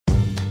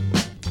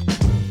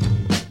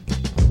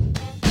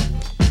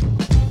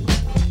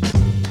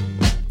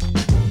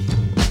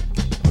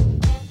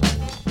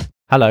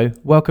Hello,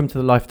 welcome to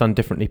the Life Done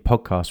Differently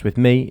podcast with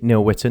me,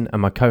 Neil Whitton, and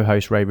my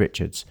co-host Ray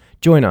Richards.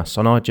 Join us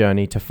on our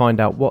journey to find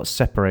out what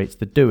separates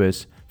the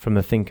doers from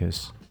the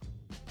thinkers.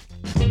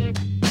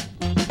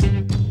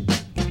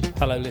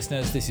 Hello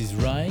listeners, this is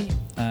Ray.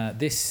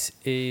 This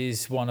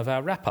is one of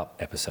our wrap-up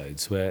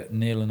episodes where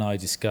Neil and I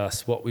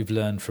discuss what we've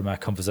learned from our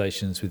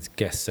conversations with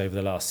guests over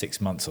the last 6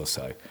 months or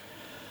so.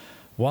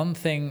 One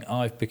thing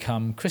I've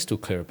become crystal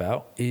clear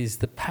about is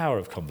the power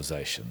of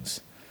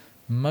conversations.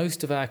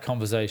 Most of our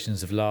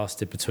conversations have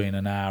lasted between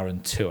an hour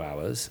and 2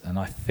 hours, and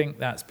I think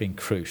that's been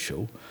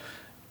crucial.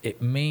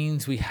 It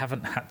means we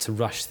haven't had to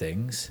rush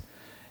things.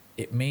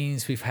 It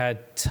means we've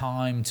had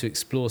time to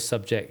explore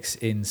subjects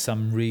in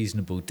some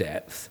reasonable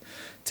depth,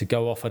 to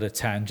go off at a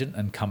tangent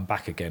and come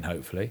back again,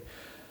 hopefully.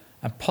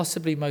 And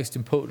possibly most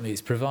importantly,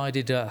 it's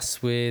provided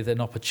us with an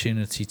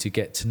opportunity to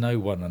get to know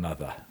one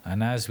another.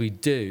 And as we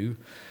do,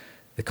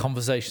 the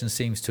conversation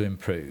seems to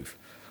improve.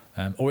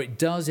 Or it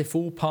does if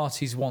all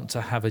parties want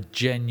to have a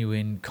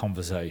genuine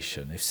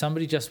conversation. If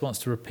somebody just wants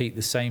to repeat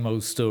the same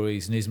old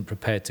stories and isn't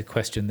prepared to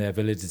question their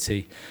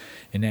validity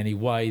in any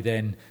way,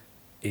 then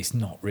it's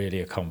not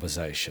really a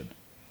conversation.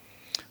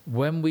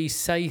 When we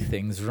say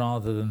things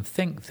rather than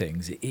think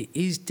things, it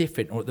is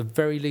different, or at the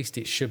very least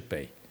it should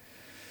be.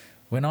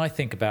 When I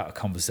think about a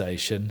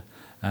conversation,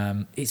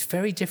 it's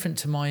very different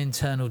to my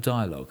internal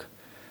dialogue.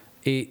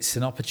 It's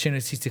an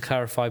opportunity to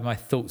clarify my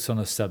thoughts on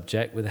a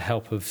subject with the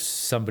help of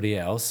somebody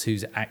else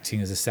who's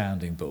acting as a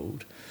sounding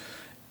board.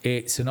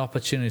 It's an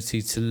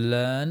opportunity to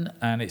learn,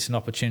 and it's an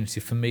opportunity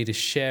for me to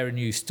share a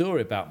new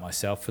story about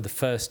myself for the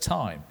first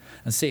time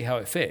and see how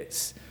it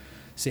fits,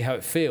 see how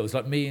it feels,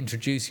 like me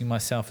introducing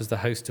myself as the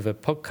host of a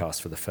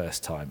podcast for the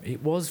first time.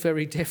 It was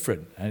very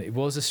different, and it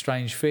was a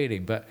strange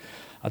feeling, but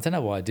I don't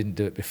know why I didn't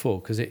do it before,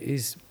 because it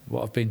is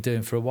what I've been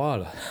doing for a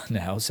while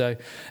now. So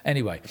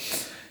anyway...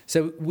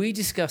 So we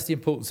discussed the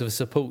importance of a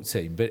support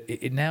team, but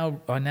I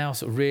now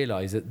sort of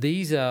realise that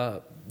these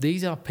are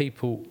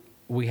people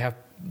we have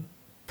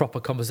proper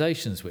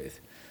conversations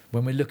with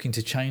when we're looking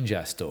to change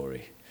our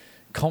story.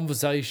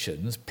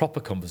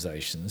 Proper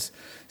conversations,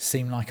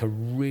 seem like a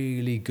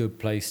really good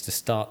place to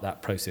start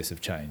that process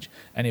of change.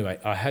 Anyway,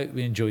 I hope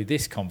you enjoy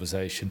this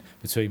conversation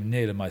between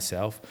Neil and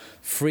myself.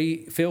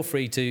 Feel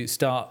free to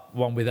start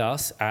one with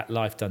us at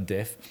Life Done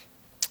Diff,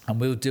 and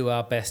we'll do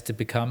our best to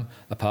become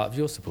a part of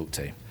your support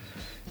team.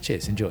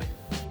 Cheers, enjoy.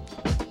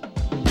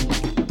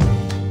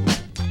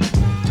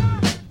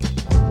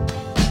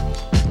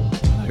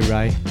 Hello,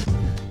 Ray.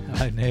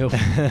 Hello, Neil.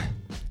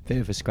 Bit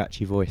of a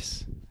scratchy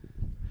voice.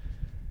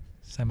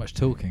 So much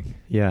talking.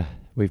 Yeah,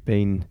 we're at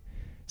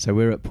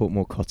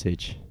Portmore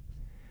Cottage,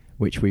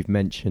 which we've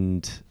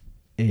mentioned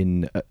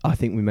I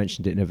think we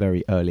mentioned it in a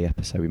very early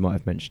episode. We might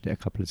have mentioned it a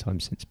couple of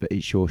times since, but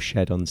it's your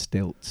shed on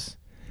stilts.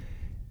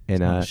 It's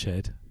not a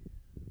shed.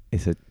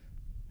 It's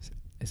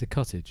a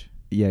cottage.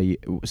 Yeah,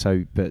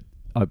 but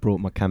I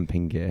brought my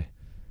camping gear.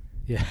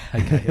 Yeah,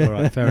 okay, all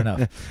right, fair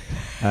enough.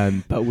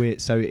 But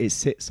it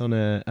sits on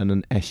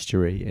an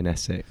estuary in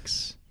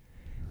Essex.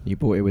 You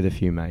bought it with a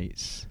few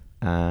mates,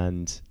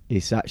 and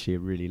it's actually a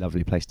really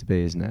lovely place to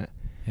be, isn't it?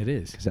 It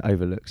is. Because it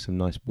overlooks some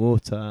nice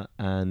water,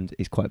 and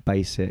it's quite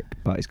basic,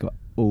 but it's got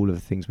all of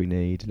the things we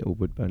need, a little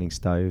wood-burning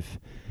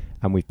stove,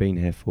 and we've been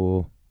here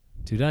for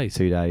 2 days.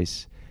 2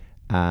 days,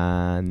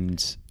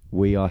 and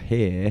we are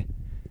here.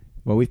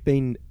 Well,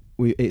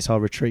 it's our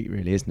retreat,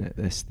 really, isn't it?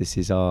 This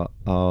is our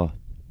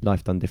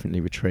Life Done Differently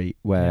retreat,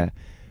 where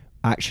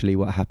actually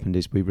what happened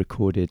is we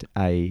recorded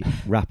a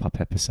wrap-up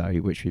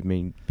episode, which we've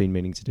been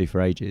meaning to do for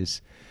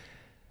ages,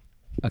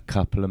 a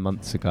couple of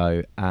months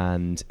ago,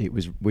 and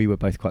we were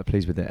both quite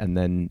pleased with it. And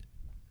then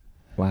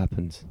what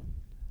happened?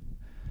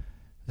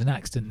 It was an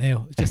accident,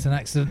 Neil. It's just an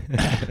accident.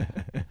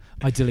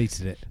 I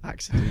deleted it.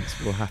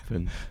 Accidents will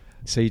happen.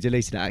 So you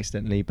deleted it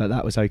accidentally, but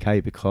that was okay,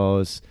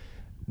 because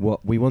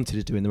what we wanted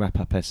to do in the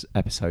wrap-up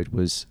episode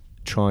was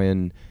try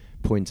and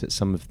point at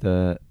some of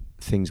the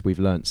things we've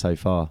learnt so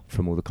far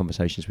from all the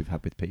conversations we've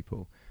had with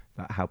people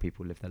about how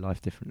people live their life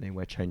differently and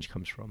where change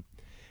comes from.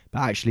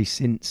 But actually,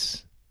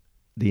 since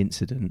the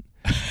incident...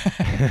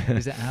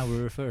 Is that how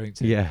we're referring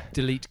to? Yeah.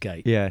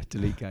 Deletegate. Yeah,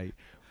 Deletegate.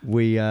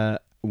 We're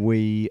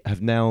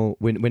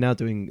now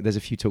doing... There's a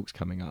few talks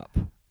coming up.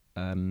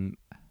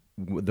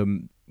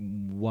 The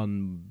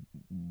one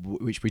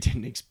which we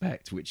didn't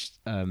expect, which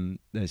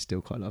there's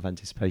still quite a lot of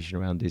anticipation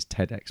around, is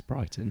TEDx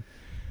Brighton.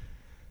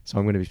 So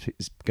I'm going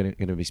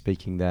to be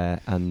speaking there,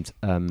 and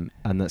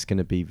that's going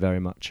to be very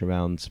much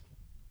around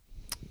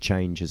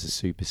change as a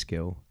super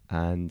skill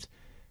and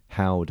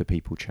how do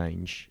people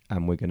change.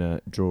 And we're going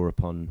to draw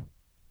upon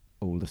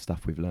all the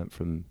stuff we've learnt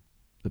from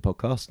the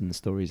podcast and the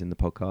stories in the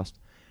podcast.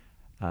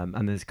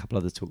 And there's a couple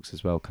other talks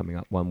as well coming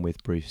up. One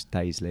with Bruce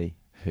Daisley,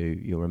 who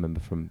you'll remember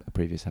from a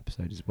previous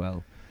episode as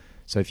well.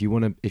 So if you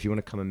want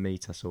to come and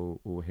meet us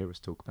or hear us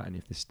talk about any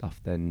of this stuff,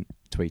 then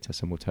tweet us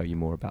and we'll tell you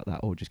more about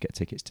that, or just get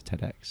tickets to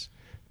TEDx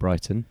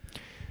Brighton.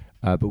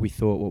 But we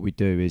thought what we'd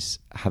do is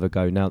have a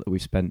go, now that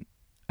we've spent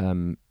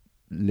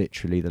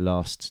literally the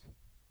last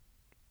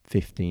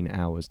 15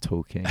 hours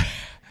talking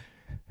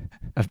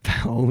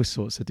about all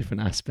sorts of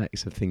different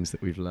aspects of things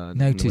that we've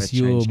learned. and where Notice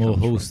you're change more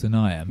comes horse from. than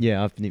I am.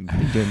 Yeah, I've been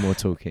doing more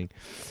talking.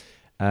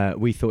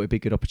 We thought it'd be a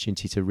good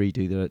opportunity to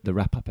redo the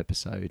wrap-up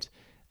episode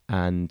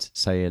and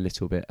say a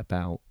little bit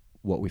about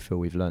what we feel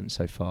we've learned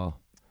so far.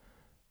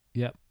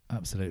 Yep,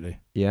 absolutely.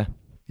 Yeah?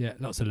 Yeah,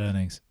 lots of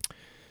learnings.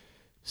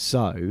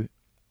 So,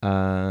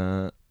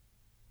 I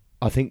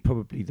think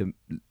probably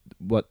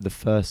the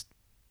first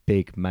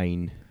big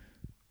main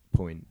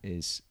point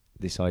is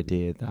this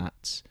idea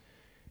that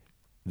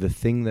the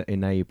thing that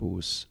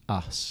enables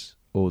us,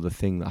 or the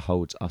thing that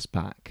holds us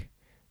back,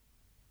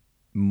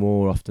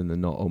 more often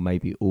than not, or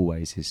maybe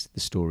always, is the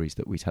stories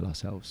that we tell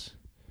ourselves.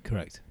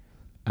 Correct.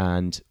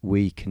 And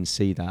we can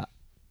see that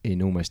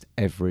in almost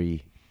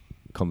every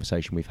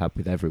conversation we've had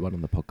with everyone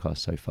on the podcast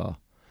so far.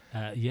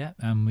 Yeah,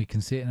 and we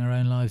can see it in our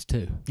own lives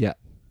too. Yeah.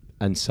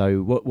 And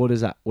so what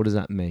does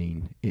that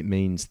mean? It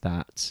means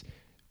that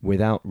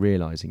without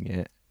realizing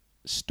it,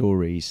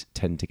 stories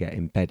tend to get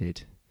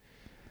embedded.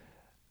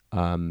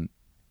 And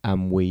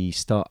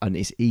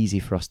it's easy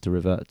for us to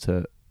revert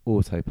to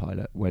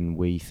autopilot when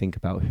we think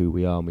about who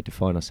we are and we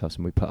define ourselves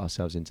and we put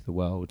ourselves into the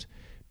world,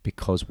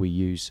 because we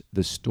use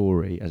the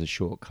story as a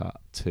shortcut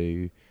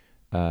to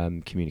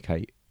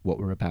communicate what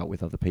we're about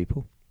with other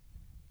people.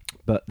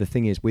 But the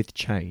thing is, with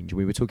change,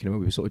 we were sort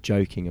of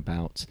joking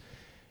about,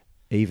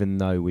 even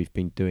though we've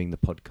been doing the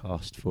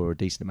podcast for a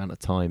decent amount of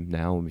time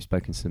now and we've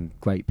spoken to some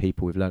great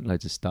people, we've learnt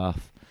loads of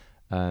stuff,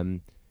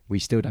 we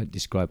still don't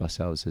describe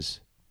ourselves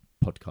as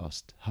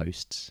podcast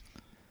hosts.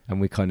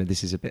 And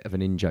this is a bit of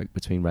an in-joke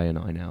between Ray and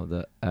I now,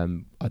 that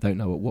I don't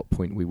know at what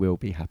point we will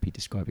be happy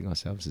describing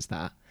ourselves as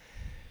that.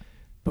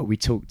 But we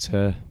talked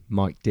to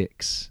Mike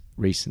Dix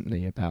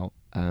recently about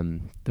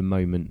the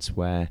moments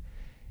where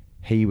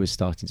he was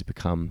starting to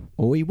become,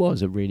 or he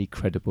was, a really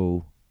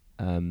credible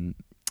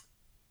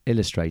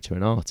illustrator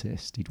and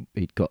artist.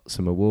 He'd got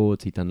some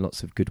awards, he'd done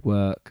lots of good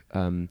work,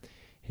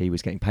 he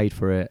was getting paid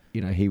for it. He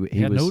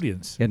had an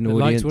audience. He had an that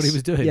audience. liked what he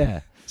was doing.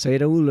 Yeah. So he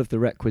had all of the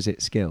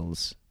requisite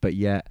skills, but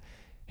yet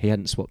he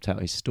hadn't swapped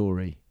out his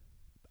story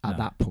at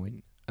that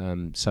point.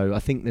 So I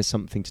think there's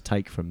something to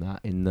take from that,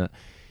 in that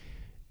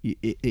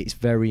it's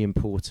very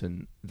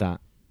important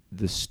that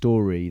the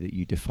story that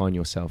you define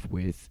yourself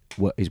with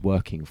is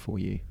working for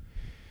you.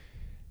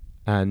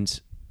 And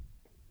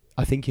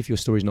I think if your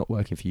story's not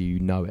working for you, you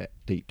know it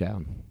deep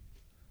down.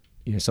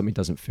 Something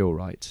doesn't feel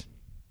right.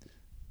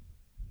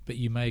 But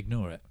you may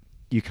ignore it.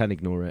 You can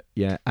ignore it,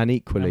 yeah. And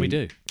equally, And we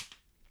do.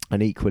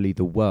 And equally,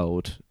 the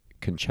world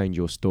can change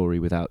your story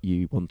without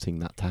you wanting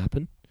that to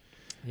happen.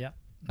 Yeah.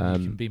 You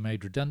can be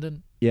made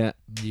redundant. Yeah.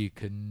 You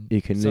can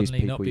lose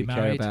suddenly people not be you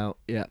married. care about.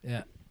 Yeah.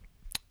 Yeah.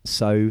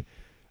 So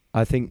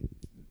I think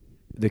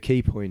the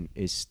key point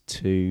is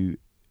to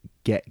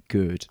get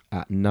good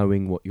at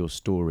knowing what your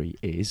story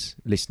is,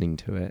 listening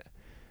to it,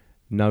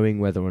 knowing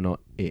whether or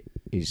not it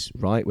is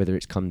right, whether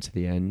it's come to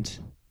the end,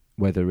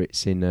 whether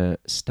it's in a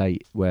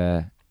state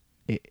where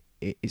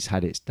it's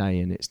had its day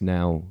and it's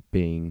now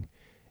being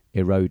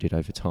eroded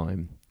over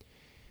time.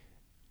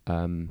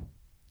 And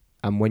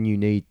when you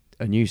need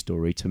a new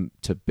story,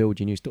 to build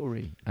your new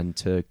story and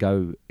to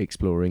go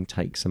exploring,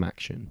 take some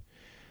action,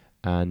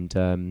 and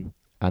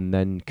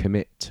then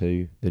commit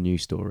to the new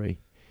story.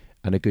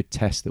 And a good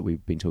test that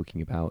we've been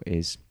talking about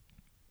is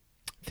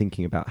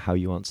thinking about how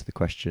you answer the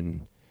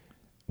question,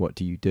 what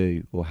do you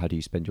do, or how do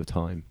you spend your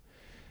time?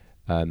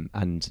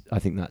 And I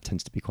think that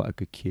tends to be quite a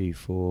good cue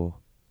for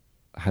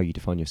how you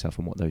define yourself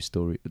and what those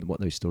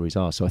stories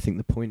are. So I think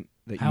the point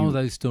that how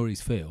those stories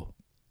feel.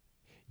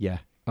 Yeah,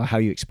 or how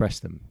you express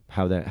them,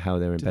 how they're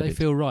embedded. Do they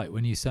feel right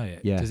when you say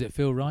it? Yeah. Does it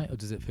feel right or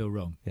does it feel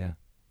wrong? Yeah.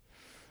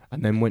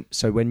 And then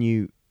when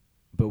you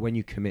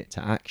commit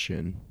to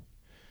action,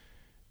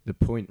 the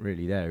point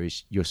really there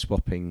is you're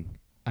swapping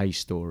a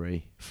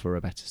story for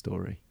a better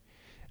story,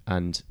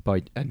 and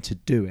to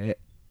do it,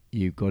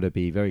 you've got to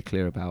be very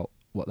clear about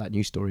what that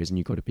new story is, and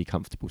you've got to be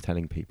comfortable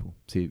telling people.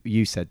 So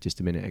you said just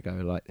a minute ago,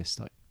 like this,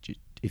 like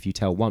if you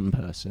tell one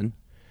person,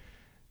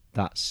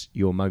 that's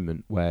your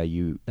moment where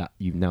you've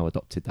now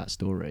adopted that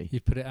story.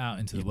 You've put it out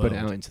into the world. Put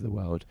it out into the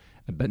world,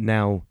 but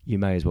now you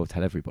may as well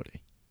tell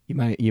everybody. You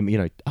may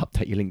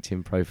update your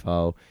LinkedIn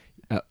profile.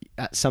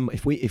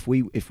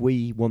 If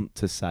we want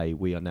to say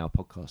we are now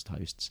podcast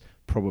hosts,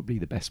 probably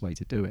the best way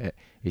to do it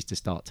is to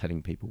start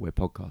telling people we're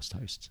podcast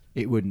hosts.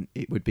 It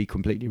would be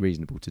completely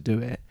reasonable to do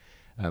it.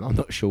 I'm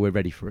not sure we're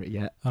ready for it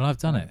yet. And I've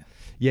done it.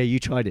 Yeah, you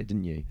tried it,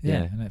 didn't you?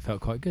 Yeah, and it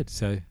felt quite good.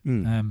 So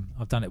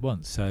I've done it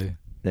once. So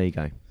there you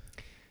go.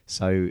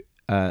 So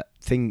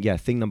thing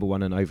number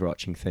one, an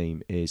overarching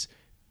theme, is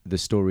the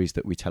stories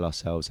that we tell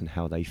ourselves and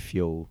how they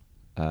fuel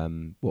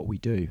what we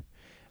do,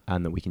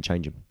 and that we can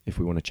change them if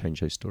we want to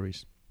change those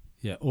stories.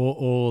 Yeah,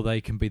 or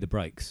they can be the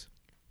brakes.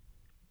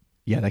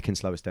 Yeah, they can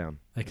slow us down.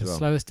 They can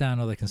slow us down,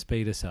 or they can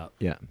speed us up.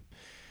 Yeah.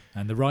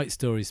 And the right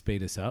stories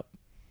speed us up,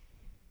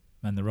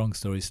 and the wrong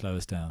stories slow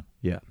us down.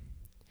 Yeah.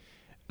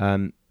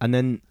 And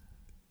then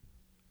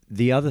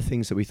the other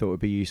things that we thought would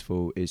be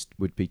useful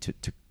would be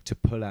to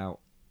pull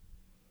out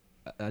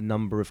a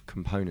number of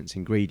components,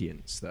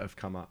 ingredients that have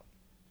come up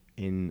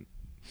in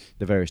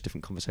the various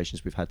different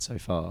conversations we've had so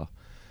far,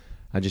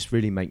 and just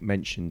really make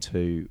mention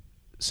to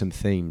some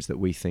themes that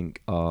we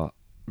think are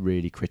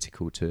really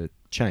critical to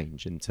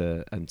change and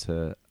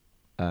to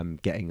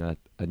getting a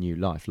new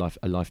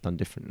life done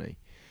differently.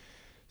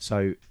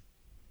 So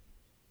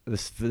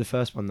the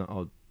first one that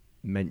I'll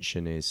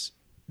mention is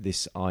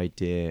this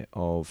idea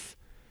of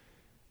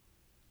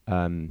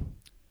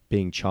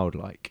being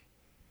childlike,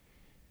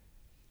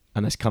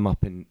 and that's come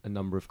up in a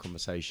number of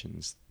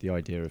conversations. The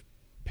idea of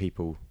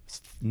people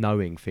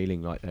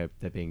feeling like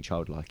they're being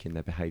childlike in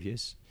their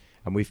behaviours,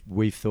 and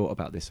we've thought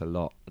about this a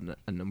lot,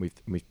 and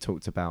we've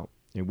talked about,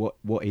 you know,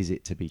 what is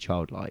it to be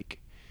childlike.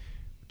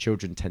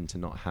 Children tend to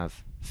not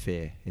have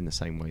fear in the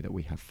same way that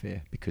we have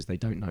fear, because they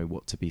don't know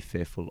what to be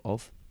fearful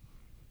of.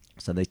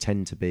 So they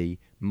tend to be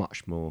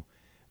much more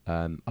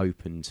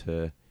open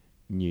to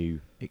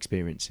new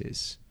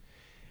experiences,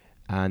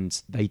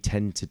 and they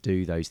tend to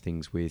do those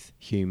things with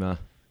humour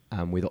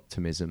and with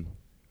optimism,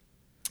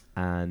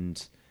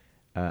 and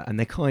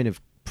they're kind of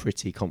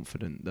pretty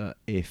confident that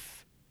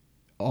if,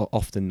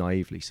 often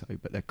naively so,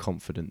 but they're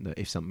confident that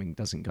if something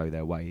doesn't go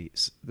their way,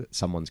 that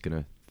someone's going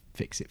to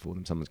fix it for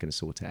them, someone's going to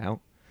sort it out.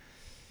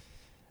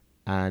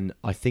 And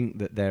I think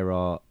that there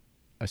are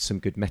some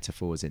good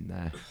metaphors in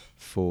there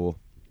for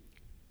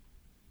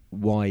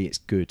why it's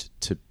good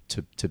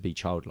to be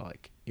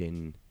childlike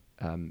in,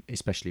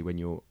 especially when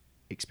you're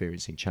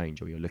experiencing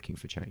change or you're looking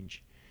for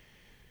change.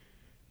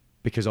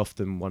 Because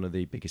often one of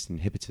the biggest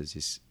inhibitors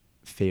is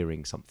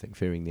fearing something,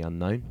 fearing the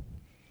unknown.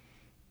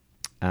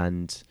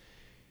 And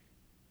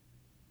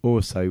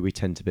also we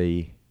tend to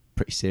be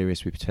pretty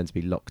serious. We tend to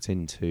be locked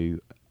into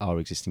our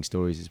existing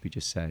stories, as we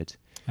just said.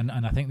 And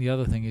I think the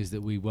other thing is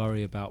that we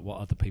worry about what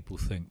other people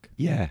think.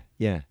 Yeah.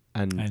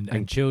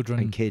 And children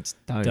and kids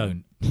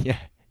don't. Yeah.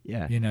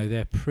 You know,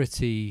 they're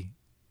pretty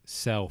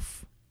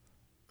absorbed.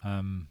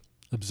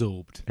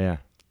 Yeah.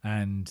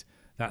 And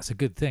that's a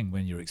good thing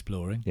when you're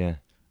exploring. Yeah.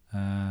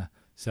 And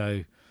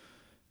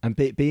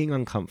being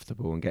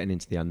uncomfortable and getting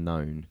into the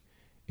unknown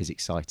is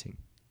exciting.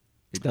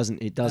 It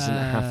doesn't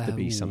have to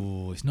be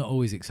something. It's not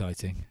always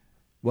exciting.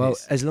 Well,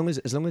 as long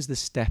as the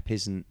step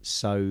isn't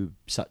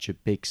such a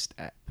big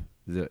step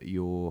that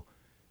you're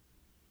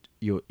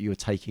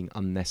taking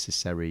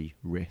unnecessary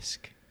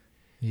risk.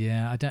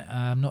 Yeah,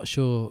 I'm not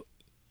sure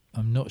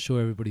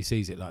everybody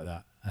sees it like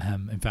that.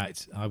 In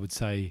fact, I would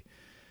say,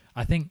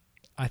 I think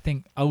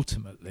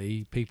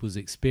ultimately people's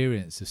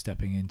experience of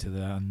stepping into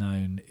the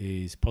unknown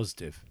is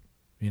positive.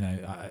 You know,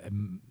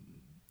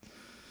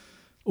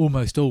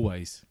 almost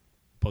always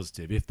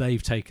positive. If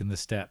they've taken the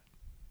step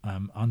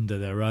under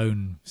their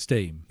own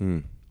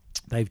steam,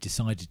 they've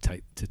decided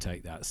to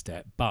take that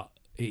step. But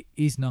it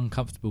is an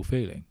uncomfortable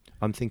feeling.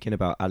 I'm thinking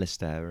about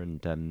Alistair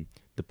and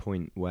the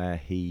point where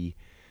he's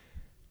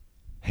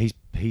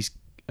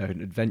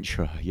an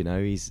adventurer. You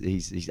know,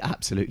 he's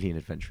absolutely an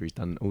adventurer. He's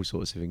done all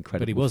sorts of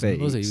incredible things. But he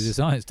wasn't, was he? He was a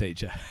science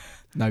teacher.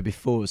 No,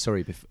 before he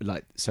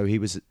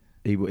was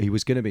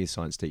going to be a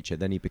science teacher.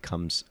 Then he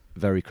becomes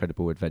very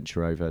credible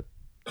adventurer over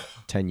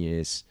 10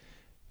 years.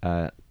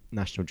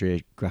 National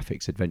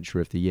Geographic's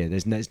Adventurer of the Year.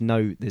 There's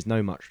no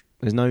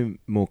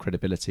more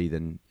credibility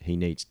than he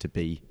needs to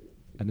be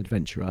an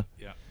adventurer.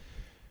 Yeah.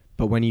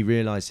 But when he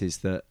realises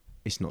that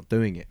it's not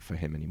doing it for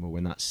him anymore,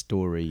 when that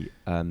story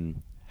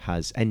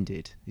has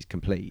ended, is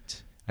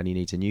complete, and he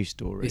needs a new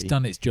story. It's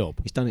done its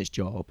job.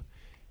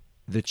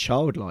 The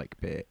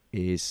childlike bit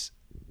is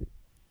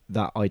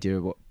that idea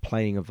of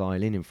playing a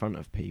violin in front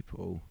of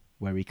people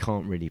where he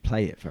can't really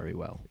play it very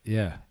well.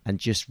 Yeah. And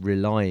just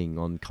relying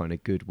on kind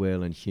of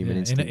goodwill and human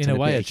instinct. In a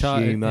way, a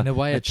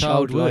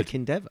childlike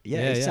endeavour.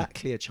 Yeah,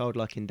 exactly, a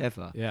childlike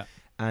endeavour. Yeah.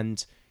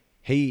 And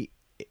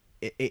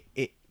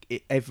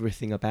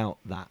everything about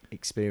that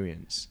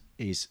experience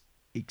is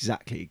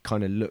exactly, it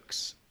kind of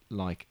looks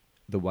like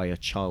the way a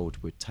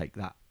child would take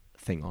that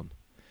thing on.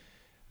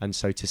 And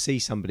so to see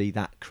somebody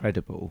that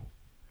credible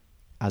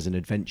as an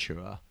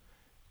adventurer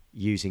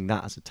using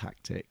that as a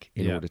tactic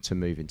in order to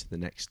move into the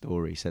next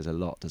story says a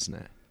lot, doesn't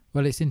it?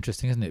 Well, it's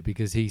interesting, isn't it?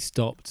 Because he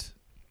stopped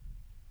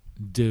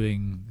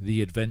doing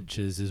the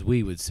adventures as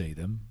we would see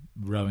them,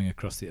 rowing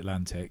across the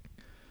Atlantic,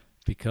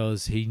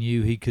 because he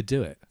knew he could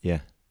do it.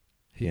 Yeah.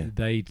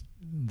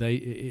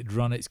 It'd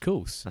run its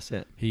course. That's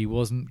it. He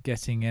wasn't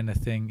getting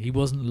anything. He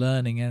wasn't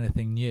learning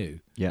anything new.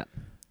 Yeah.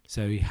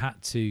 So he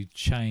had to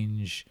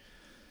change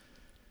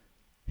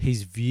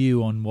his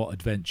view on what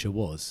adventure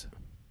was.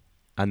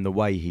 And the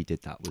way he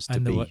did that was to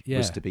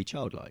be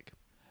childlike.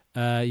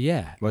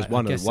 Yeah. Was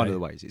one of the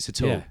ways. It's a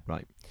tool,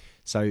 right?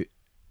 So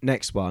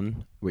next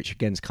one, which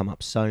again's come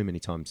up so many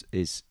times,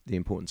 is the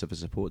importance of a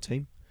support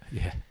team.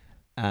 Yeah.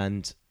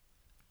 And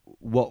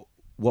what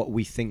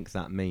we think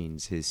that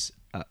means is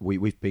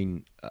we've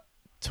been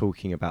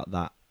talking about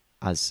that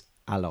as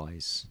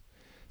allies.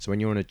 So when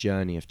you're on a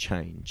journey of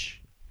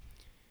change,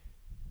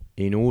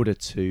 in order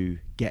to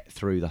get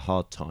through the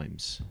hard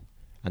times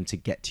and to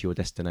get to your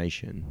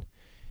destination,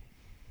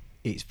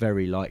 it's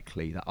very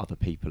likely that other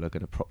people are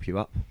going to prop you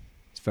up.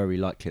 It's very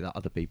likely that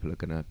other people are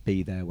going to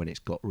be there when it's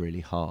got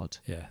really hard.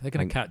 Yeah, they're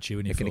going to catch you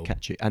when you fall. They're going to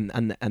catch you,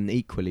 and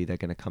equally they're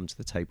going to come to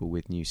the table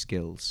with new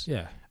skills.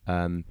 Yeah,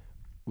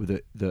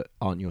 that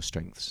aren't your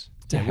strengths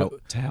to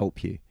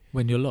help you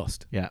when you're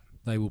lost. Yeah,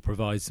 they will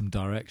provide some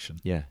direction.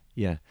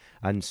 Yeah,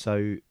 and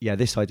so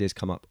this idea's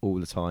come up all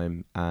the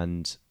time,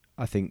 and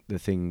I think the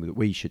thing that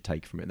we should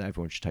take from it, that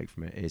everyone should take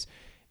from it, is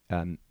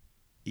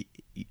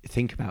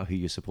think about who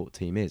your support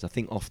team is. I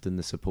think often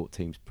the support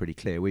team's pretty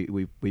clear.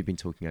 We've been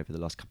talking over the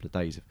last couple of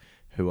days of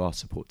who our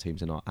support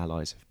teams and our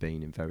allies have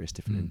been in various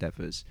different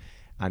endeavours,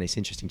 and it's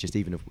interesting, just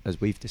even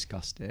as we've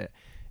discussed it,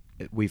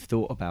 we've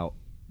thought about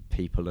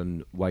people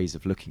and ways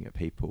of looking at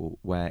people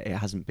where it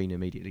hasn't been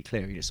immediately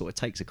clear. It sort of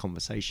takes a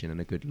conversation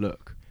and a good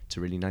look to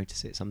really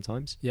notice it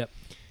sometimes. Yep.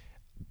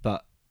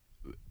 But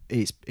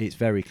it's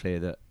very clear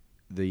that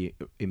the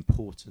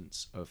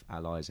importance of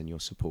allies and your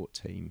support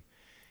team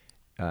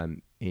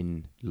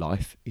in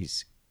life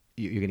is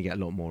you're going to get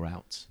a lot more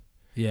out.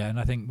 Yeah, and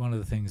I think one of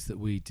the things that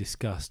we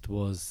discussed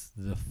was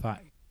the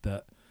fact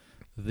that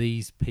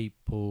these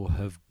people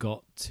have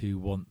got to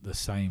want the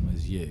same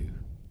as you.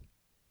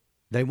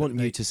 They want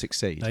you to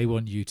succeed. They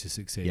want you to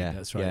succeed. Yeah,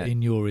 that's right. Yeah.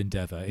 In your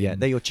endeavour. Yeah,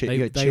 they're your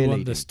cheerleading. They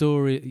want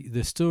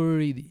the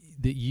story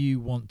that you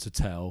want to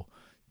tell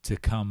to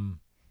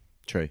come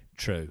true.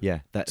 Yeah,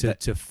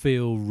 to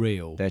feel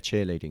real. They're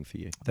cheerleading for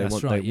you. They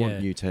want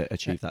you to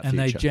achieve that. And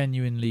future. they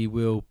genuinely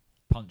will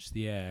punch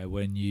the air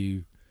when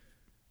you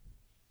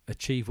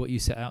achieve what you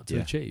set out to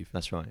achieve.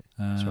 That's right.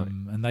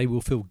 And they will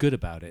feel good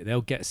about it.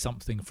 They'll get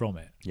something from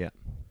it. Yeah.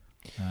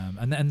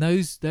 And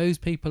those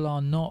people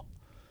are not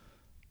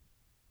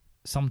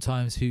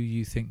sometimes who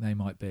you think they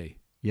might be.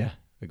 Yeah,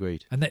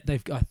 agreed. And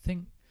they've. I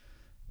think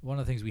one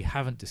of the things we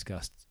haven't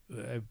discussed,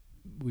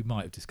 we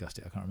might have discussed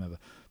it, I can't remember,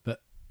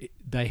 but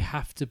they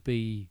have to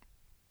be,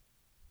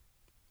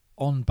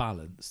 on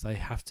balance, they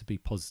have to be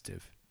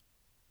positive.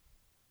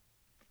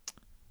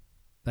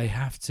 They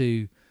have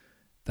to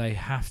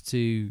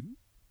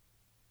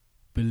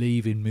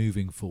believe in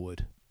moving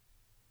forward.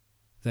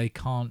 They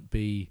can't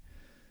be.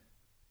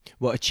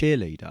 Well, a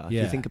cheerleader, if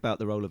you think about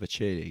the role of a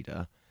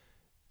cheerleader,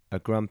 a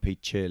grumpy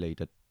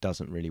cheerleader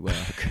doesn't really work.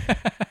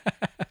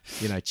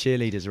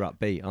 Cheerleaders are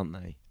upbeat, aren't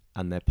they?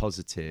 And they're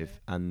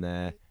positive, and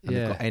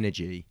they've got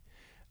energy,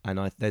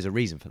 and there's a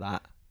reason for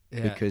that,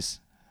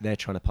 because they're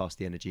trying to pass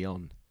the energy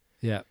on.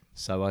 Yeah.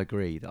 So I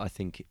agree that I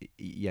think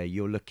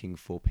you're looking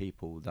for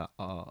people that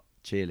are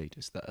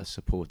cheerleaders, that are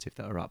supportive,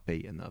 that are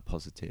upbeat, and that are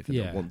positive, and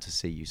that want to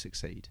see you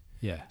succeed.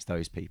 Yeah. It's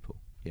those people.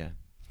 Yeah.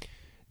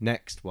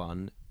 Next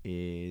one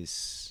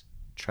is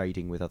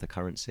trading with other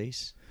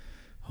currencies.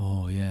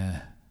 Oh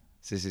yeah.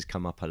 So this has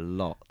come up a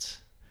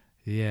lot.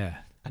 Yeah.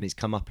 And it's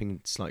come up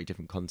in slightly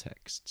different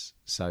contexts.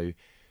 So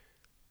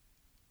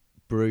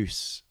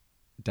Bruce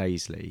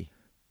Daisley,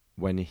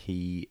 when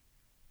he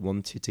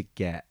wanted to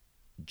get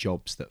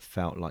jobs that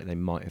felt like they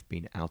might have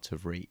been out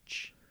of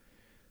reach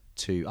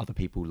to other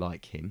people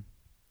like him,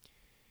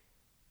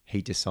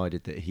 he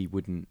decided that he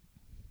wouldn't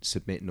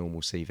submit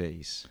normal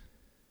CVs.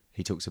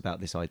 He talks about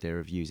this idea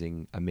of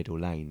using a middle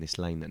lane, this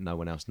lane that no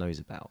one else knows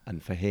about.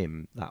 And for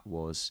him, that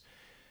was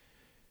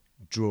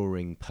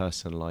drawing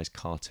personalised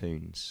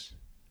cartoons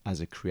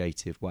as a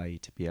creative way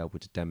to be able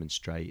to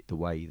demonstrate the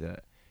way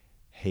that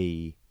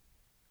he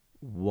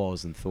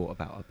was and thought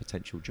about a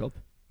potential job.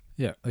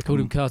 Yeah, they called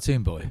him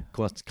Cartoon Boy.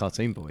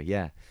 Cartoon Boy,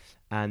 yeah.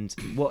 And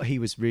what he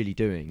was really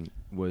doing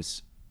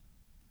was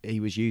he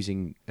was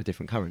using a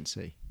different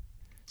currency.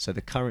 So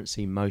the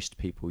currency most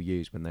people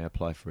use when they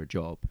apply for a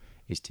job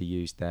is to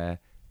use their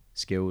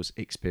skills,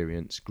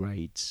 experience,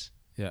 grades,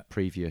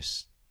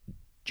 previous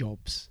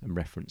jobs and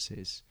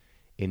references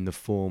in the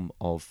form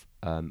of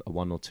a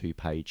 1 or 2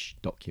 page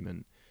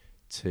document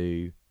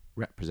to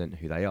represent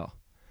who they are.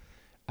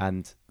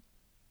 And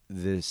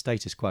the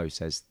status quo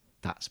says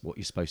that's what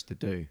you're supposed to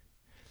do.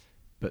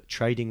 But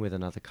trading with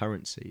another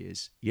currency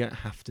is, you don't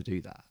have to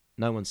do that.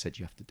 No one said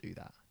you have to do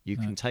that. You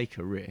can take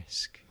a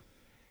risk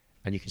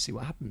and you can see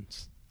what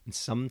happens. And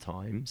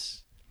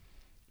sometimes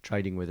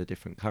trading with a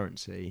different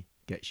currency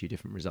gets you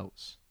different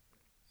results.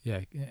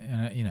 Yeah,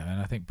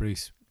 and I think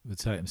Bruce would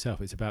say it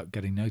himself, it's about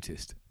getting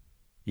noticed.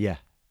 Yeah.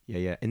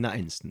 In that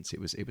instance, it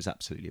was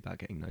absolutely about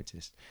getting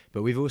noticed.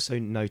 But we've also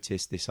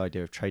noticed this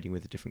idea of trading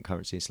with a different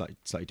currency in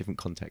slightly different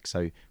context.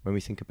 So when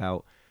we think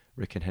about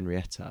Rick and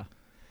Henrietta,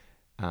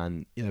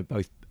 and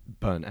both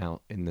burnt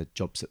out in the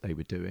jobs that they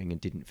were doing and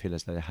didn't feel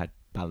as though they had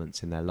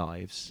balance in their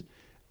lives,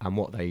 and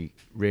what they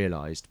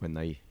realised when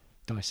they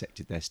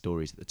dissected their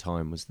stories at the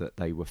time was that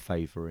they were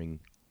favouring,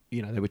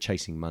 they were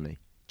chasing money,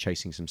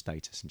 chasing some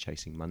status and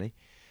chasing money,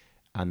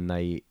 and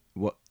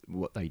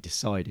what they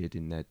decided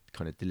in their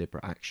kind of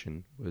deliberate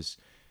action was,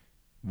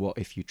 what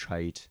if you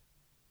trade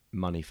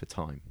money for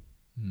time?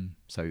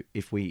 So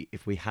if we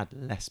had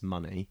less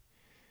money,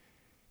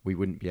 we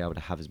wouldn't be able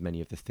to have as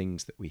many of the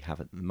things that we have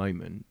at the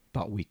moment,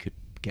 but we could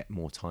get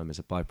more time as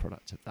a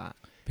byproduct of that.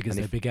 Because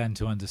they began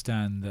to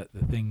understand that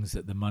the things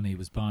that the money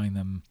was buying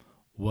them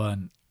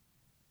weren't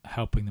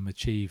helping them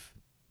achieve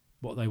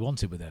what they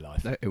wanted with their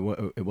life. No,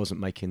 it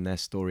wasn't making their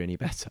story any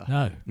better.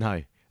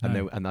 No.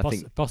 And I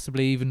think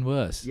possibly even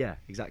worse. Yeah,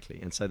 exactly.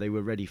 And so they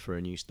were ready for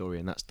a new story,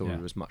 and that story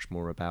was much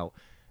more about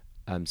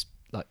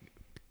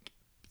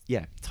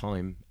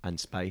time and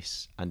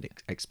space and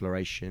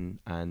exploration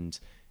and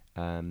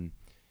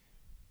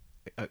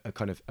a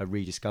kind of a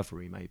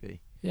rediscovery,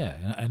 maybe.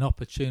 Yeah, an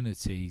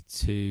opportunity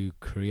to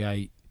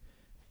create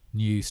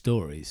new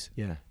stories.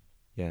 Yeah.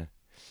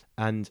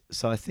 And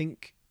so I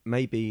think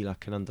maybe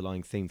like an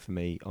underlying theme for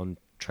me on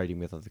trading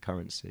with other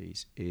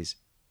currencies is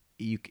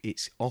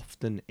it's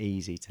often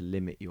easy to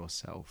limit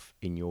yourself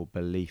in your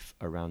belief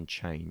around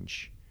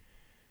change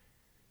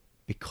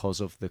because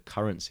of the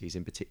currencies,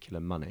 in particular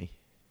money,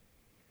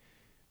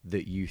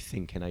 that you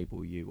think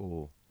enable you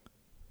or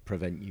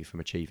prevent you from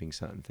achieving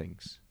certain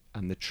things.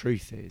 And the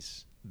truth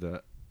is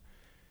that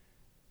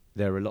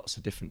there are lots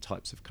of different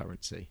types of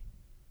currency,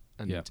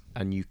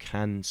 and you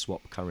can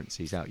swap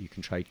currencies out. You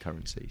can trade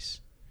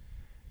currencies.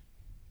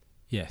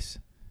 Yes.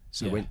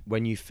 So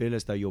when you feel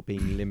as though you're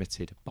being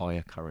limited by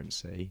a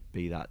currency,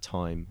 be that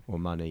time or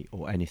money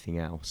or anything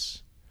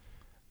else,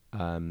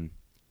 then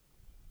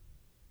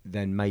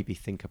maybe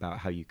think about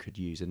how you could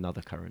use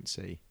another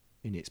currency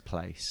in its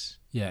place.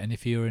 Yeah, and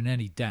if you're in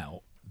any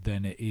doubt,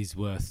 then it is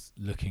worth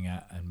looking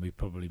at, and we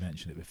probably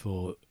mentioned it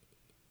before,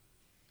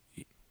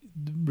 the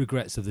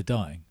regrets of the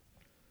dying.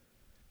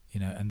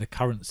 And the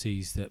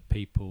currencies that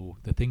people,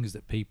 the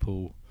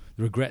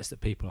regrets that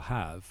people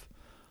have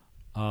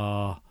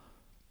are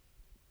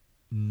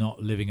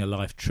not living a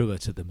life truer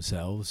to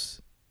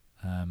themselves,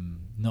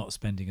 not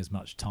spending as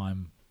much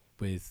time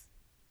with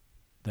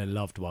their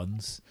loved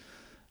ones.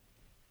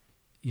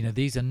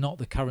 These are not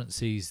the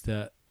currencies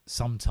that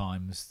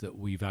sometimes that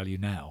we value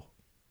now.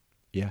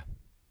 Yeah.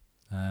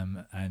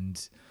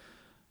 And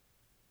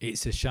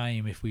it's a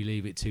shame if we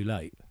leave it too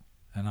late.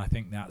 And I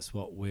think that's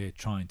what we're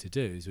trying to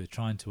do, is we're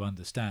trying to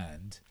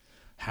understand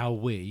how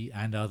we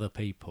and other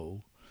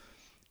people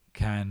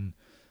can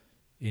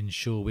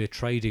ensure we're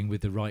trading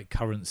with the right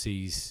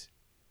currencies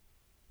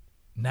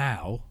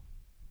now,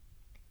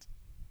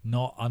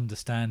 not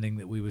understanding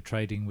that we were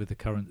trading with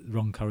the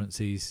wrong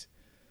currencies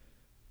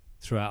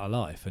throughout our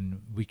life,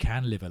 and we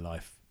can live a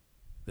life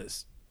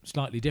that's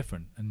slightly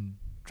different and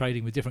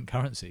trading with different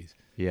currencies.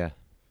 Yeah,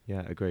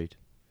 agreed.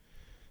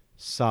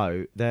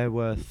 So there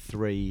were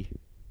 3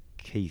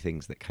 key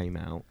things that came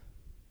out.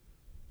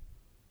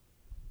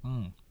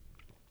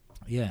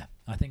 Yeah,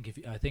 I think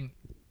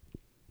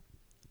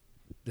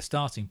the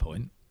starting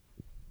point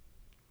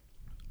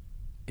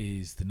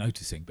is the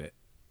noticing bit.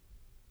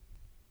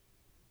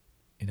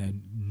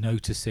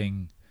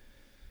 Noticing,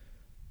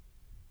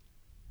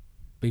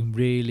 being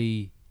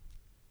really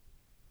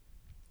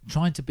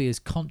trying to be as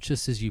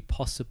conscious as you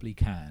possibly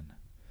can,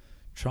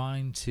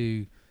 trying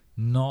to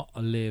not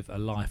live a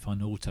life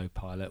on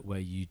autopilot where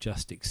you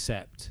just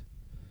accept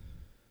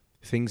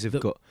things have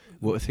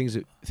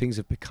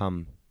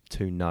become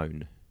too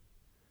known.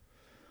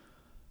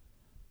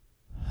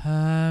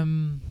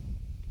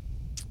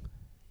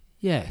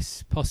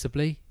 Yes,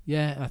 possibly.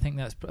 Yeah, I think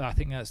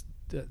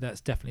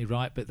that's definitely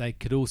right. But they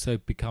could also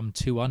become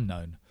too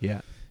unknown.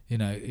 Yeah,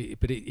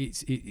 but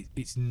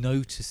it's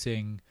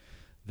noticing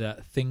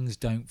that things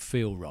don't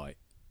feel right.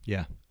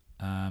 Yeah.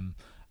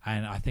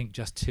 And I think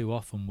just too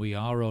often we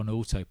are on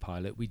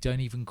autopilot. We don't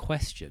even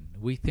question.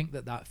 We think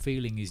that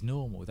feeling is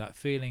normal. That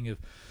feeling of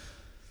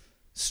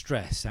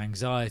stress,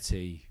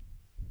 anxiety,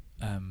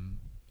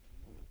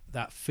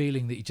 that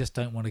feeling that you just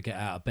don't want to get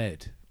out of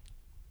bed.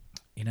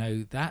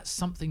 That's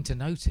something to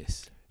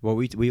notice. Well,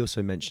 we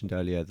also mentioned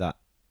earlier that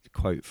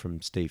quote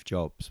from Steve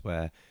Jobs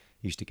where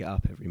he used to get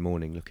up every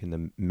morning, look in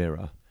the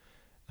mirror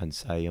and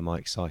say, am I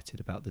excited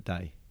about the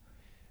day?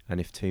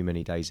 And if too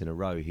many days in a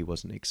row he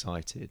wasn't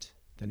excited,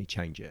 then he'd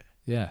change it.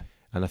 Yeah.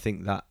 And I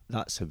think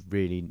that's a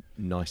really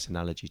nice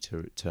analogy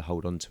to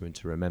hold on to and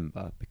to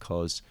remember,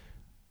 because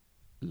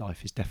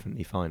life is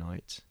definitely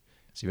finite.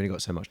 So you've only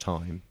got so much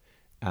time,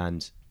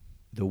 and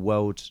the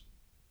world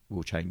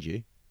will change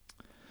you,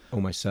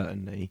 almost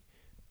certainly,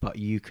 but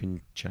you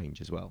can change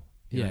as well.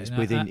 It's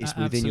within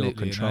your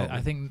control. And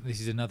I think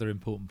this is another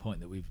important point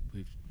that we've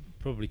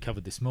probably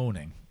covered this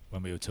morning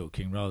when we were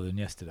talking rather than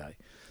yesterday,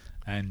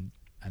 and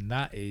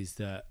that is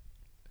that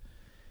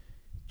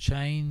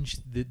change,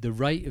 the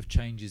rate of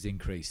change is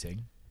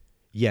increasing.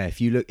 Yeah, if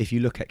you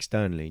look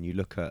externally and you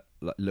look at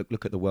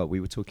the world,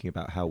 we were talking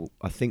about how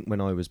I think when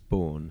I was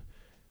born,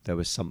 there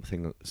was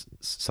something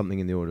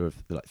in the order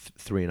of like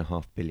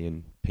 3.5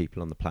 billion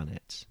people on the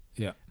planet.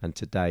 Yeah, and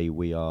today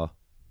we are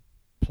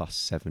plus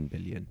 7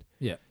 billion.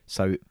 Yeah,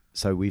 so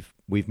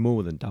we've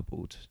more than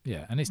doubled.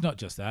 Yeah, and it's not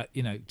just that.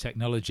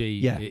 Technology.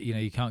 Yeah,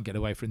 you can't get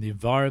away from the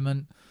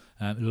environment.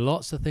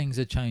 Lots of things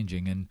are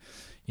changing, and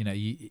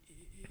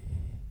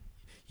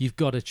you've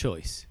got a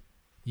choice.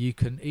 You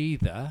can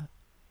either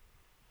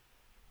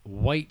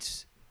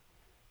wait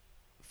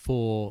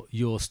for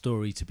your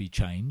story to be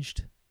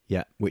changed.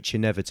 Yeah, which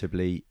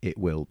inevitably it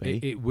will be.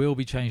 It will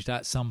be changed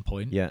at some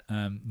point. Yeah.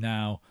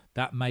 Now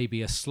that may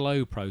be a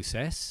slow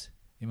process.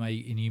 You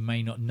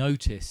may not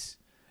notice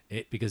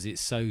it because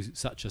it's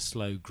such a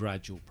slow,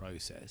 gradual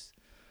process.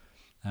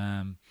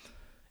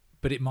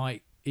 But it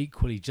might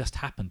equally just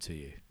happen to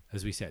you,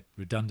 as we said,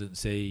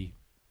 redundancy,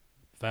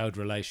 failed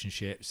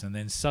relationships, and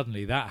then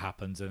suddenly that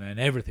happens and then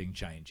everything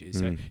changes.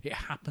 So it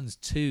happens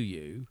to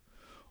you,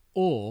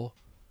 or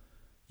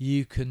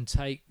you can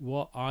take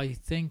what I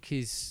think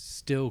is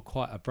still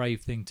quite a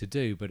brave thing to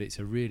do, but it's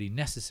a really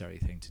necessary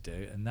thing to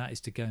do, and that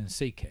is to go and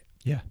seek it.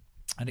 Yeah.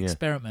 And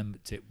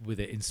experiment with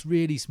it in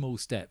really small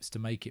steps to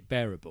make it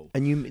bearable.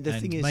 And the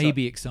thing is,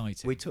 maybe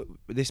exciting.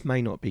 This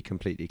may not be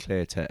completely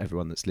clear to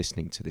everyone that's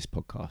listening to this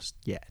podcast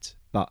yet,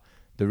 but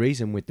the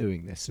reason we're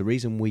doing this, the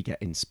reason we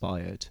get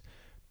inspired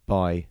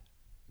by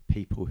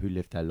people who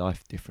live their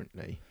life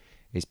differently,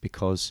 is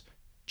because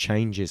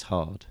change is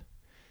hard,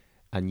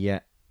 and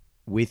yet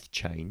with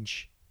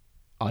change,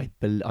 I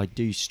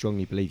do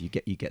strongly believe you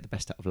get the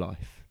best out of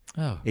life.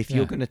 If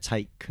you're going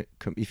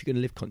to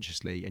live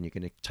consciously and you're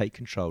going to take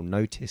control,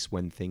 notice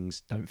when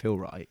things don't feel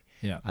right,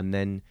 and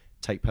then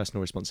take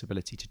personal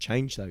responsibility to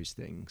change those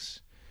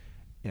things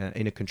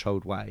in a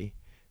controlled way,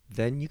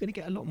 then you're going to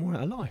get a lot more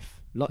out of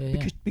life.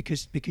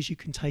 Because you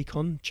can take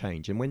on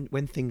change, and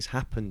when things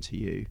happen to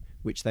you,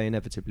 which they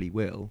inevitably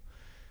will,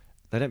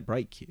 they don't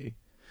break you.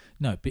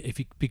 No, but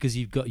because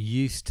you've got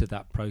used to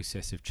that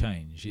process of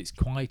change, it's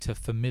quite a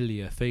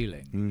familiar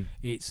feeling.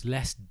 It's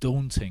less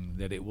daunting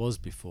than it was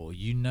before.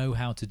 You know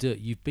how to do it.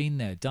 You've been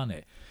there, done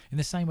it. In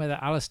the same way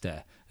that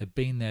Alistair had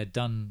been there,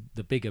 done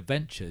the big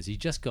adventures, he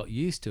just got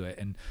used to it.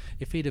 And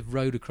if he'd have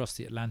rowed across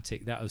the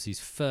Atlantic, that was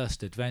his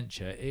first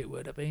adventure, it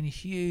would have been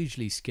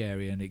hugely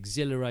scary and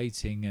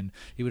exhilarating, and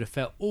he would have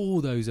felt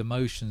all those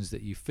emotions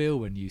that you feel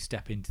when you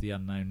step into the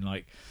unknown,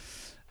 like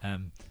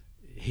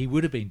he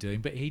would have been doing,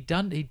 but he'd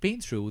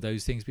been through all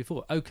those things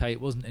before. Okay, it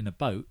wasn't in a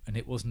boat and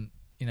it wasn't,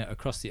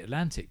 across the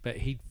Atlantic, but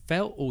he'd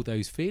felt all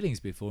those feelings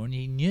before, and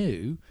he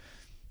knew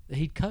that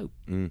he'd cope.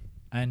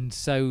 And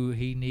so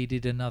he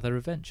needed another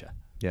adventure.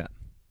 Yeah.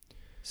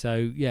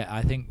 So,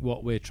 I think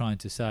what we're trying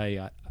to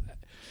say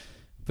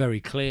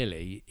very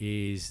clearly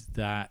is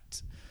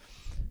that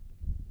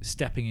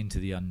stepping into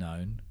the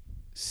unknown,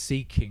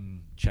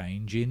 seeking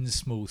change in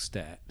small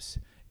steps,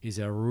 is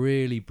a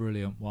really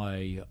brilliant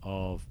way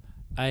of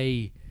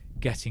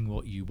getting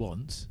what you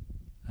want,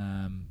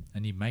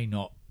 and you may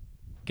not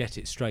get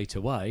it straight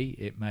away.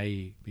 It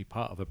may be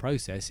part of a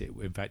process.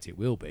 In fact, it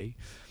will be.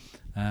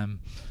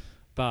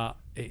 But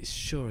it's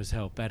sure as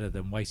hell better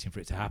than waiting for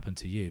it to happen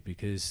to you,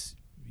 because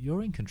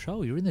you're in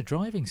control. You're in the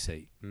driving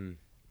seat, and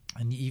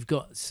you've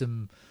got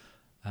some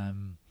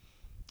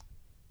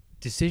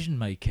decision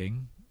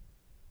making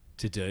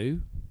to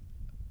do,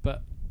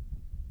 but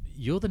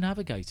you're the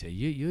navigator.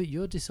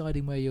 You're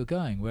deciding where you're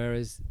going,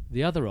 whereas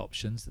the other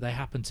options, they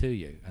happen to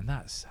you, and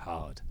that's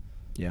hard.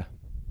 Yeah.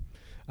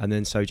 And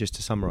then, so just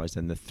to summarise,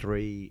 then the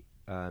three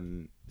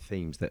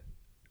themes that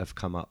have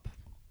come up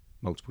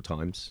multiple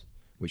times,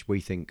 which we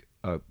think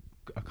are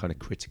kind of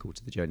critical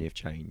to the journey of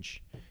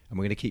change, and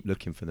we're going to keep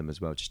looking for them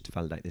as well, just to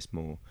validate this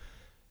more.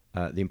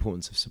 The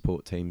importance of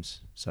support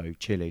teams, so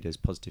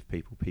cheerleaders, positive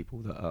people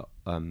that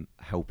are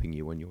helping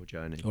you on your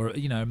journey, or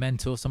a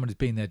mentor, someone who's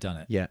been there, done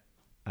it. Yeah.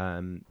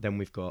 Then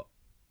we've got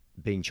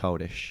being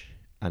childish,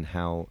 and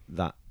how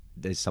that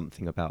there's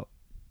something about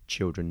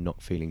children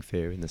not feeling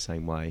fear in the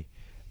same way,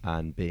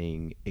 and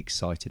being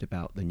excited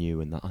about the new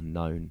and the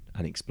unknown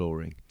and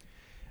exploring.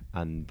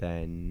 And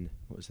then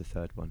what was the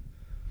third one?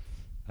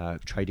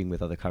 Trading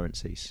with other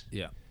currencies.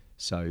 Yeah.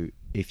 So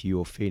if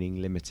you're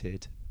feeling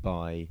limited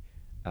by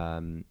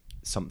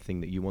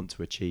something that you want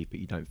to achieve, but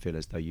you don't feel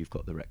as though you've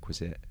got the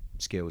requisite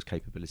skills,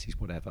 capabilities,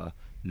 whatever,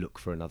 look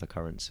for another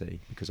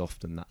currency, because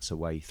often that's a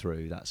way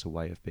through. That's a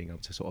way of being able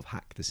to sort of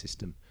hack the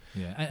system.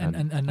 Yeah,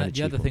 and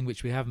the other thing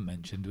which we haven't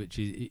mentioned, which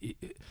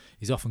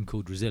is often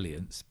called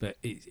resilience, but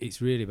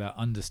it's really about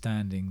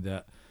understanding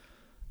that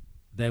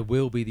there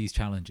will be these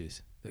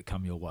challenges that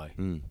come your way.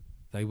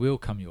 They will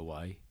come your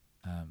way.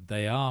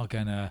 They are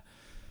going to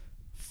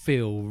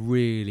feel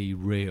really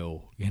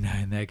real,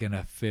 and they're going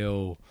to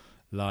feel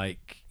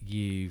like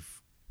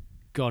you've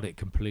got it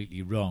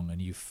completely wrong and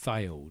you've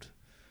failed.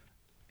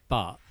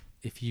 But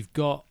if you've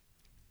got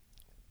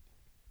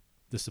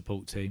the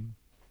support team,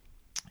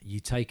 you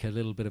take a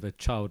little bit of a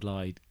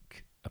childlike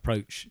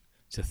approach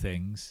to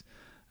things,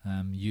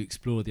 you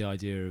explore the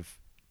idea of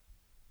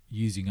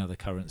using other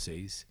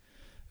currencies,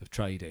 of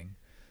trading,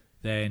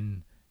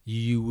 then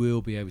you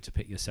will be able to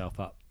pick yourself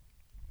up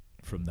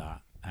from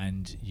that,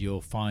 and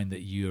you'll find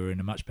that you're in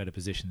a much better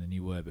position than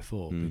you were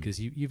before, because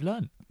you've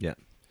learned. Yeah.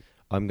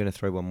 I'm going to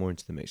throw one more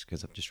into the mix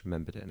because I've just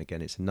remembered it, and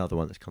again, it's another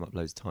one that's come up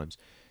loads of times.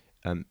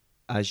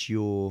 As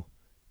you're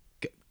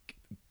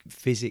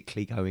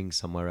physically going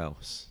somewhere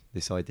else,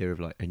 this idea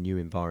of like a new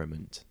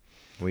environment.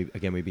 We've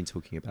been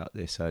talking about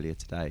this earlier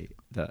today,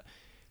 that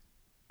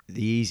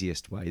the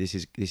easiest way,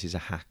 this is a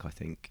hack, I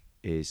think,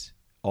 is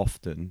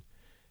often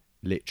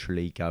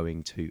literally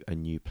going to a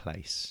new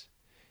place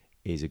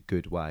is a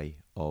good way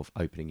of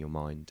opening your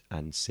mind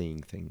and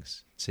seeing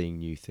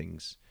new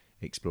things,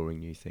 exploring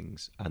new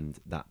things, and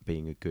that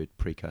being a good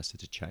precursor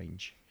to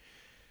change.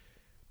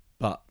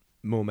 But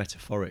more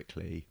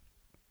metaphorically,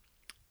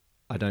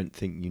 I don't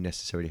think you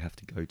necessarily have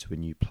to go to a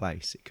new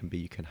place. It can be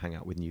you can hang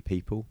out with new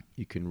people.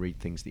 You can read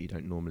things that you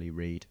don't normally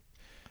read.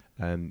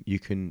 You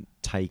can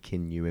take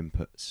in new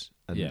inputs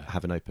and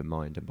have an open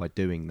mind. And by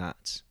doing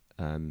that,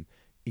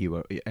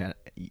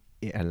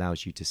 it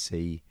allows you to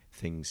see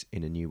things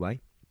in a new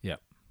way. Yeah.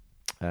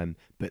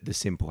 But the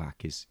simple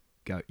hack is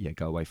go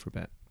away for a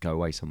bit. Go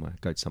away somewhere.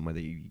 Go to somewhere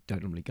that you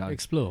don't normally go.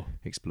 Explore.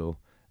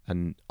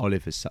 And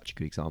Oliver's such a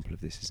good example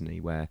of this, isn't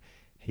he? Where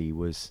he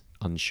was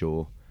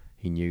unsure.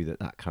 He knew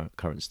that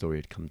current story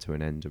had come to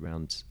an end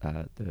around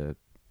the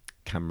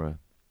camera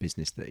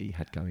business that he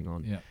had going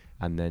on. Yeah.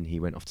 And then he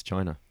went off to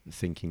China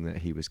thinking that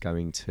he was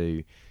going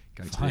to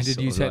go find to a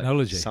new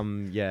technology.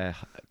 Some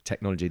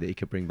technology that he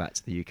could bring back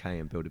to the UK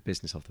and build a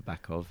business off the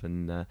back of.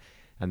 And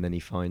then he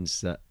finds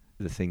that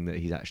the thing that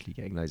he's actually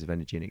getting loads of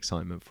energy and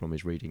excitement from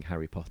is reading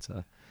Harry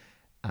Potter,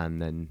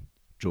 and then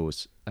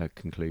draws a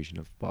conclusion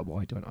of, well,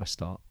 why don't I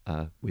start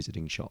a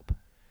wizarding shop?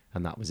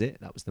 And that was it.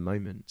 That was the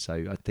moment.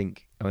 So I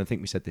think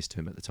we said this to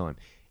him at the time.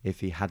 If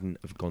he hadn't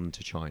have gone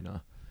to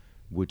China,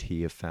 would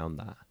he have found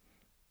that?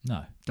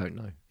 No. Don't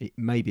know.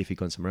 Maybe if he'd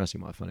gone somewhere else, he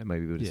might have found it.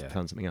 Maybe he would have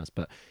found something else.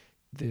 But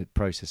the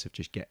process of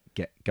just get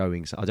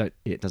going. So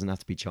it doesn't have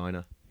to be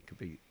China.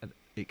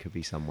 It could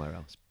be somewhere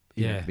else.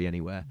 It could be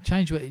anywhere.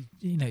 Change the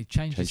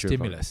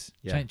stimulus.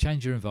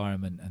 Change your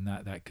environment, and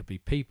that could be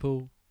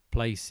people,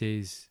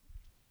 places.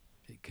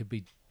 It could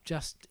be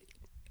just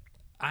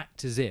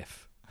act as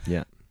if.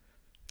 Yeah.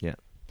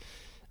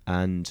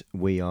 And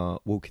we are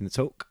walking the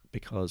talk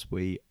because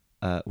we're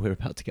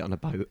about to get on a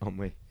boat, aren't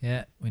we?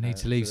 Yeah, we need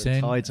to leave soon.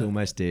 The tide's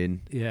almost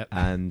in. Yeah.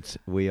 And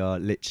we're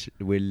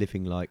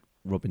living like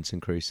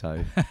Robinson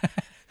Crusoe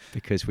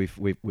because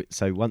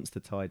so once the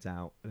tide's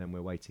out, then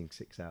we're waiting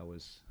 6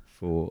 hours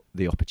for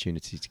the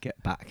opportunity to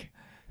get back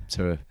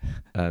to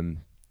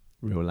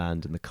real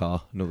land and the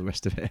car and all the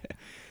rest of it.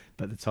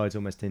 But the tide's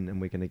almost in, and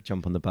we're going to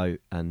jump on the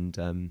boat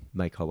and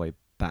make our way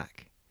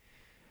back.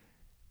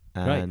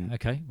 And great.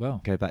 Okay.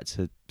 Well, go back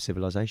to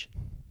civilization.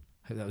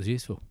 Hope that was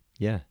useful.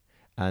 Yeah.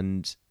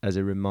 And as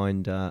a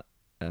reminder,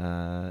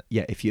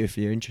 if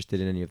you're interested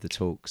in any of the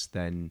talks,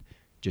 then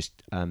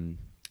just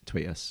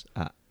tweet us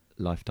at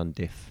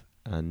LifeDoneDiff,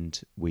 and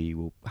we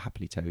will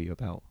happily tell you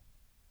about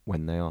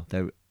when they are.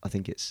 I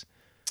think it's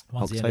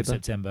one's October. The end of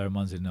September and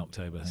one's in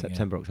October.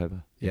 September,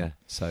 October. Yeah.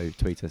 So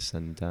tweet us,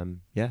 and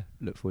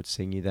look forward to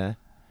seeing you there.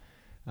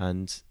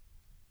 And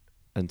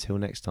until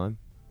next time.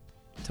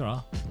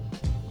 Ta-ra.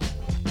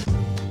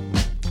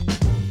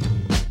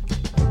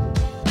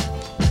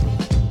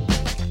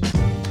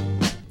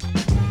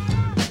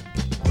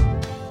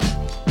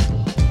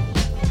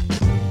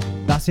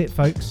 That's it,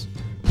 folks.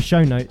 For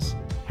show notes,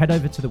 head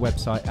over to the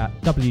website at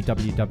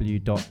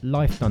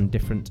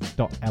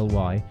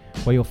www.lifedonedifferent.ly,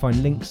 where you'll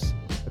find links,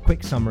 a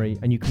quick summary,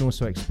 and you can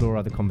also explore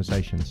other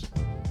conversations.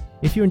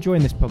 If you're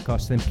enjoying this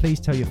podcast, then please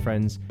tell your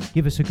friends,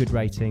 give us a good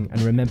rating,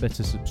 and remember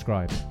to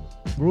subscribe.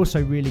 We're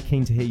also really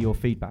keen to hear your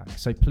feedback,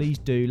 so please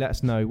do let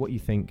us know what you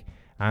think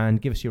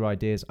and give us your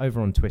ideas over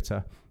on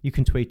Twitter. You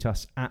can tweet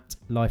us at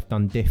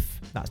LifeDoneDiff,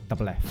 that's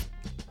double F.